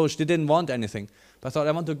 even though she didn't want anything. But I thought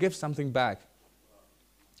I want to give something back.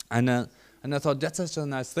 And I thought that's such a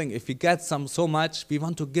nice thing. If we get so much, we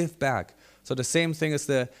want to give back. So the same thing is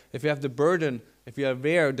if we have the burden, if we are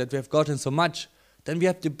aware that we have gotten so much, then we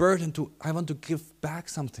have the burden I want to give back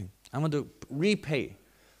something. I want to repay.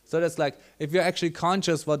 So that's like, if you're actually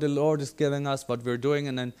conscious what the Lord is giving us, what we're doing,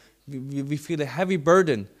 and then we feel a heavy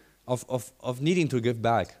burden of needing to give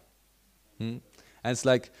back. And it's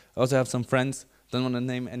like, I also have some friends, don't want to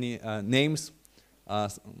name any names.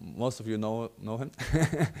 Most of you know him.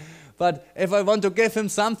 But if I want to give him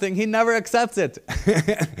something, he never accepts it.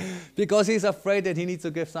 Because he's afraid that he needs to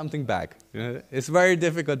give something back. It's very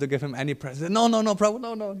difficult to give him any present. No, Prabhu,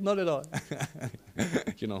 no, not at all.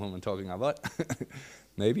 You know whom I'm talking about.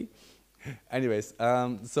 Maybe. Anyways,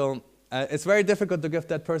 so it's very difficult to give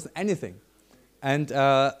that person anything. And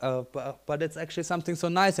but it's actually something so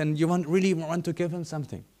nice, and you really want to give him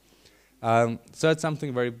something. So it's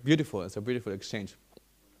something very beautiful. It's a beautiful exchange.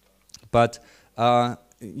 But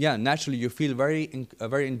naturally you feel very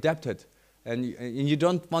indebted, and you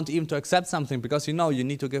don't want even to accept something because you know you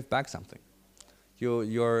need to give back something.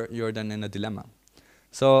 You're then in a dilemma.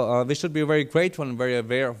 So we should be very grateful and very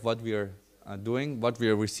aware of what we are doing, what we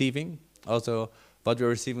are receiving, also what we are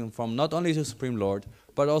receiving from not only the Supreme Lord,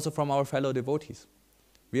 but also from our fellow devotees.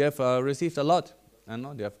 We have received a lot, and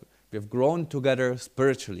we have grown together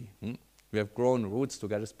spiritually. We have grown roots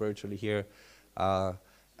together spiritually here, or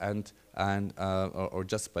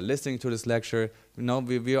just by listening to this lecture.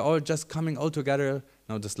 We are all just coming all together.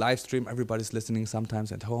 This live stream, everybody's listening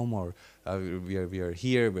sometimes at home, or we are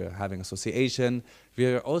here. We are having association.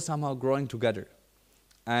 We are all somehow growing together,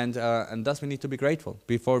 and thus we need to be grateful.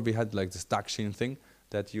 Before we had like this dakshin thing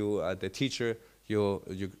that the teacher, you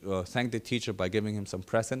thank the teacher by giving him some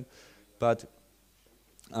present, but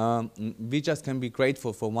we just can be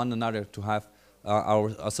grateful for one another to have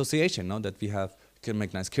our association, that we can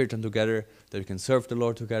make nice kirtan together, that we can serve the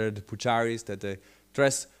Lord together, the pujaris, that they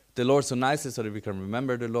dress the Lord so nicely so that we can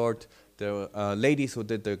remember the Lord, the ladies who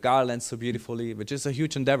did the garlands so beautifully, which is a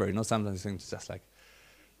huge endeavor. Sometimes it's just like,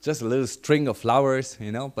 just a little string of flowers,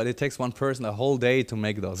 you know, but it takes one person a whole day to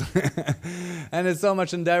make those. And it's so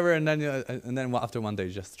much endeavor, and then after one day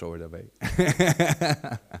you just throw it away.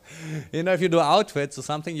 You know, if you do outfits or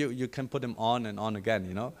something, you can put them on and on again,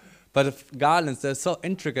 you know. But if garlands, they're so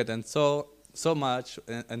intricate and so much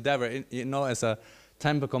endeavor, you know, as a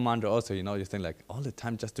temple commander also, you know, you think like all the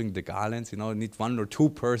time just doing the garlands, you know, need 1 or 2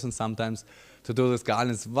 persons sometimes to do those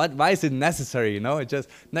garlands. Why is it necessary, you know? It just,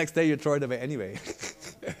 next day you throw it away anyway.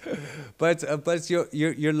 But it's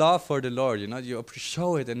your love for the Lord, you know, you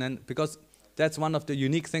show it, and then, because that's one of the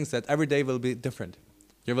unique things, that every day will be different.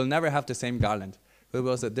 You will never have the same garland. It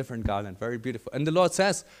was a different garland, very beautiful. And the Lord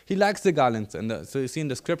says He likes the garlands. And so you see in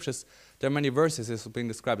the scriptures, there are many verses it's being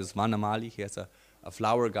described as Vanamali. He has a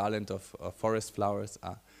flower garland of forest flowers.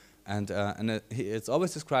 It's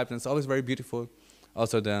always described, and it's always very beautiful.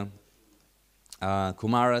 Also the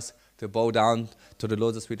Kumaras, they bow down to the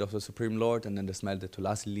lotus feet of the Supreme Lord, and then they smell the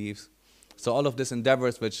tulasi leaves. So all of these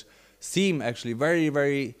endeavors, which seem actually very,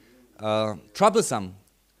 very troublesome,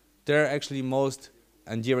 they're actually most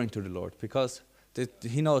endearing to the Lord, because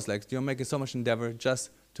He knows, like, you're making so much endeavor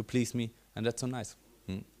just to please me, and that's so nice.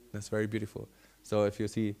 That's very beautiful. So if you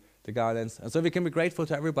see the garlands, and so we can be grateful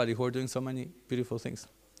to everybody who are doing so many beautiful things.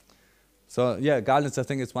 So yeah, garlands, I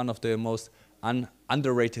think, is one of the most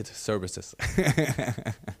underrated services.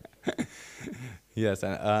 Yes,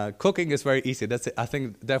 and cooking is very easy. That's it. I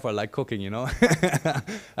think, therefore, I like cooking, you know.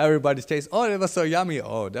 Everybody tastes, oh, it was so yummy.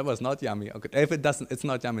 Oh, that was not yummy. Okay. If it's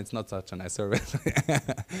not yummy, it's not such a nice service.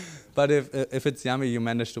 But if it's yummy, you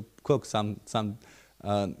manage to cook some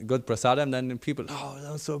good prasadam, then people, oh,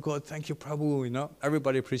 that was so good. Thank you, Prabhu. You know,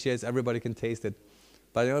 everybody appreciates. Everybody can taste it.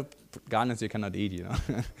 But you know, garlands you cannot eat. You know,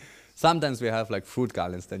 sometimes we have like fruit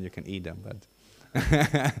garlands, then you can eat them. But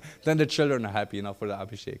then the children are happy, you know, for the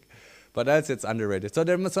abhishek. But it's underrated. So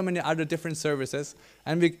there are so many other different services,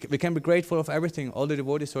 and we can be grateful of everything. All the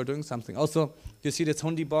devotees who are doing something. Also, you see this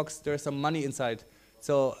hundi box. There's some money inside.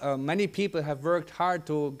 So many people have worked hard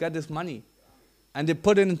to get this money, and they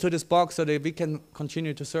put it into this box so that we can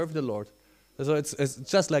continue to serve the Lord. So it's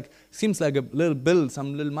just like, seems like a little bill,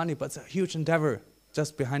 some little money, but it's a huge endeavor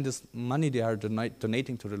just behind this money they are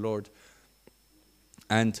donating to the Lord.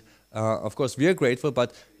 And of course we are grateful,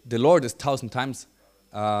 but the Lord is 1,000 times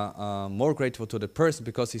more grateful to the person,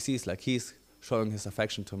 because He sees like He's showing His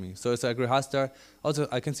affection to me. So as a grihasta, also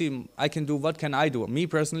I can see, I can do, what can I do? Me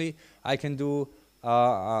personally, I can do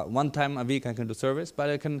 1 time a week I can do service, but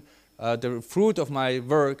I can, the fruit of my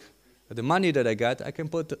work, the money that I get, I can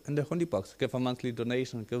put in the hundi box, give a monthly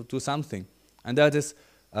donation, do something. And that is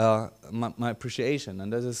my appreciation,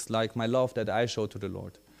 and that is like my love that I show to the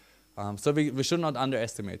Lord. So we should not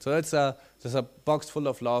underestimate. So that's there's a box full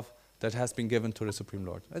of love that has been given to the Supreme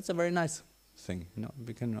Lord. It's a very nice thing, you know.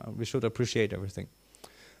 We should appreciate everything.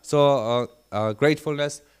 So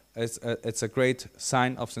gratefulness it's a great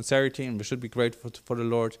sign of sincerity, and we should be grateful for the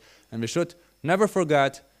Lord, and we should never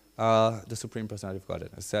forget the Supreme Personality of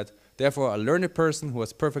Godhead. As said, therefore, a learned person who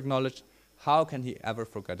has perfect knowledge, how can he ever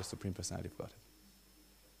forget the Supreme Personality of Godhead?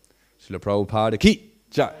 Srila Prabhupada ki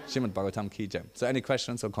jai, Śrīmad-Bhāgavatam ki jai. So, any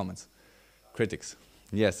questions or comments? Critics?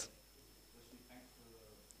 Yes.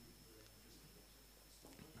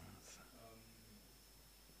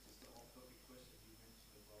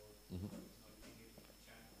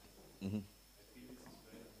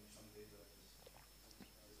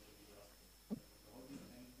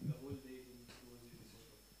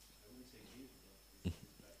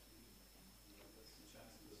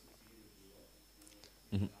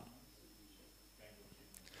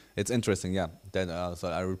 It's interesting, yeah. That, so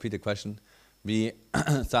I repeat the question. We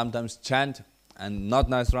sometimes chant and not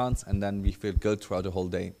nice rounds, and then we feel guilt throughout the whole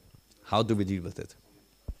day. How do we deal with it?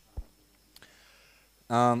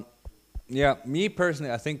 Yeah, me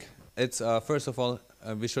personally, I think it's first of all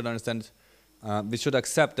we should understand, we should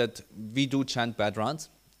accept that we do chant bad rounds,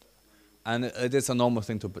 and it is a normal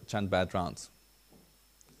thing to chant bad rounds.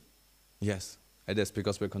 Yes, it is,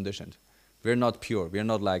 because we're conditioned. We're not pure. We're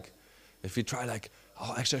not like, if we try like,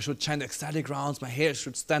 oh, actually I should chant ecstatic rounds, my hair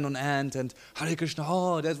should stand on end, and Hare Krishna,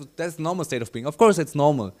 oh, that's the normal state of being. Of course it's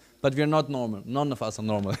normal, but we're not normal. None of us are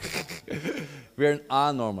normal. We're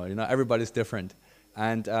normal, you know, everybody's different.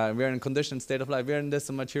 And we're in a conditioned state of life. We're in this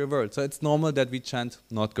material world. So it's normal that we chant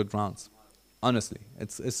not good rounds. Honestly,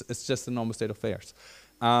 it's just a normal state of affairs.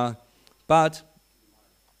 But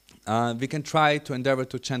we can try to endeavor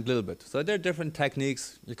to chant a little bit. So there are different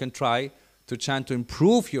techniques you can try to chant to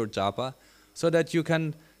improve your japa, so that you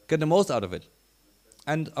can get the most out of it.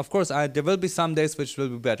 And of course, there will be some days which will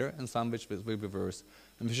be better, and some which will be worse.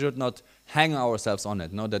 And we should not hang ourselves on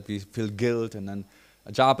it, that we feel guilt, and then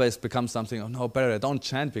japa has become something, oh no, better I don't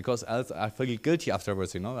chant because else I feel guilty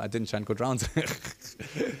afterwards, I didn't chant good rounds.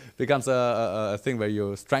 Becomes a thing where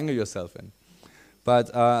you strangle yourself in.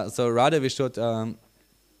 But so rather we should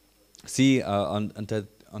see on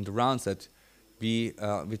the rounds that we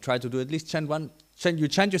try to do at least you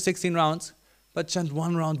chant your 16 rounds, but chant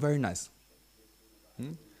one round very nice.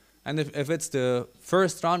 And if it's the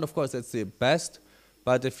first round, of course, it's the best.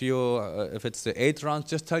 But if it's the 8th round,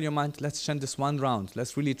 just tell your mind, let's chant this one round.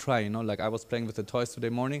 Let's really try, like I was playing with the toys today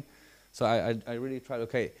morning. So I really tried,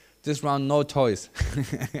 okay, this round, no toys.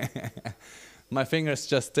 My fingers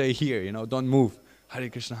just stay here, don't move. Hare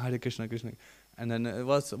Krishna, Hare Krishna, Krishna. And then it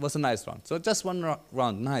was a nice round. So just one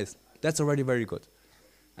round, nice. That's already very good.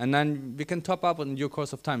 And then we can top up in due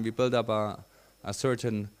course of time. We build up a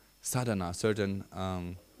certain sadhana, certain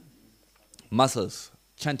muscles,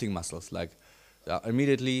 chanting muscles. Like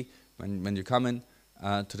immediately when you come in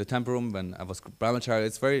to the temple room, when I was brahmachari,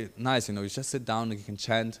 it's very nice, you just sit down and you can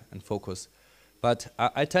chant and focus. But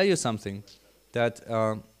I tell you something, that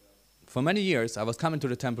for many years I was coming to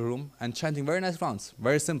the temple room and chanting very nice rounds,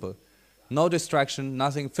 very simple. No distraction,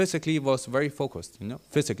 nothing. Physically was very focused,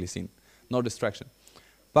 physically seen, no distraction.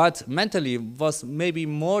 But mentally was maybe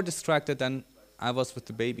more distracted than I was with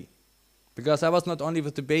the baby. Because I was not only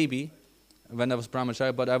with the baby when I was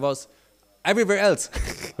brahmachari, but I was everywhere else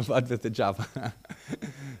but with the japa.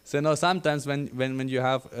 So sometimes when you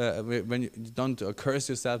have when you don't curse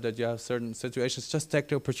yourself that you have certain situations, just take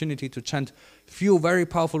the opportunity to chant few very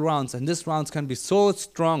powerful rounds, and these rounds can be so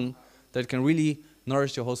strong that it can really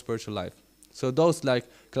nourish your whole spiritual life. So those like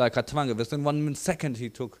Katwanga, within 1 second he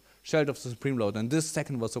took shelter of the Supreme Lord, and this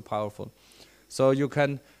second was so powerful. So you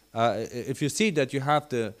can, if you see that you have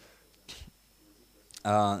the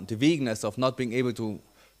weakness of not being able to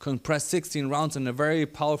compress 16 rounds in a very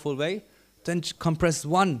powerful way, then compress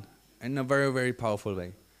one in a very, very powerful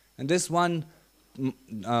way. And this one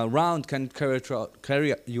round can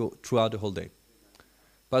carry you throughout the whole day.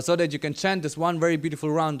 But so that you can chant this one very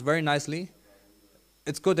beautiful round very nicely,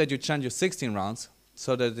 it's good that you chant your 16 rounds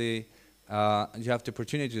so that you have the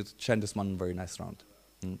opportunity to chant this one very nice round.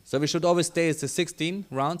 So we should always stay as the 16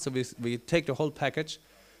 rounds, so we take the whole package,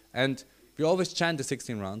 and we always chant the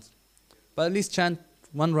 16 rounds, but at least chant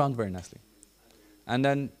one round very nicely. And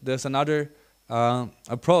then there's another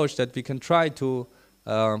approach that we can try to,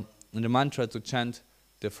 in the mantra, to chant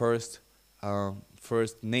the first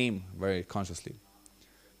name very consciously.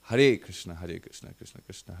 Hare Krishna, Hare Krishna, Krishna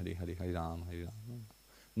Krishna, Hare Hare, Hare Ram, Hare Ram.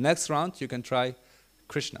 Next round, you can try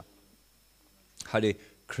Krishna. Hare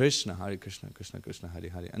Krishna, Hare Krishna, Krishna Krishna, Hare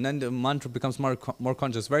Hare. And then the mantra becomes more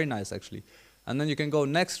conscious, very nice actually. And then you can go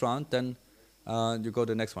next round, then you go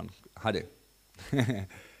the next one, Hare.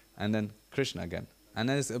 And then Krishna again. And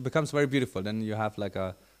then it becomes very beautiful. Then you have like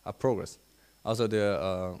a progress. Also,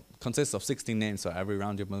 the consists of 16 names, so every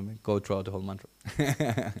round you go throughout the whole mantra.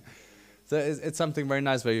 So it's something very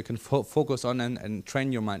nice where you can focus on and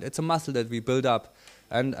train your mind. It's a muscle that we build up.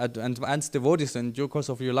 And as devotees, in due course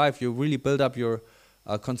of your life, you really build up your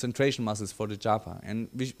concentration muscles for the japa. And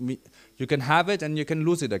you can have it and you can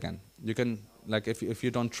lose it again. You can, like if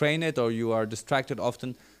you don't train it or you are distracted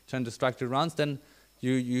often, chant distracted rounds, then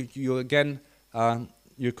you again,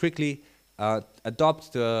 you quickly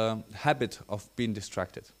adopt the habit of being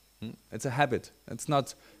distracted. It's a habit. It's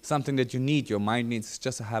not something that you need, your mind needs, it's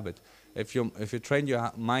just a habit. If you train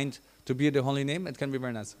your mind to be the holy name, it can be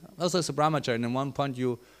very nice. Also as a brahmachari, and at one point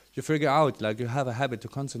you figure out, like you have a habit to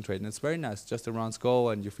concentrate, and it's very nice. Just the rounds go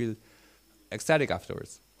and you feel ecstatic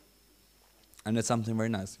afterwards. And it's something very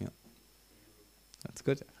nice, yeah. That's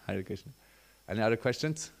good. Hare Krishna. Any other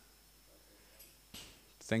questions?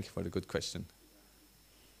 Thank you for the good question.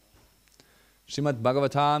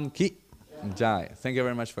 Śrīmad-Bhāgavatam ki jai. Thank you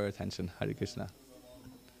very much for your attention. Hare Krishna.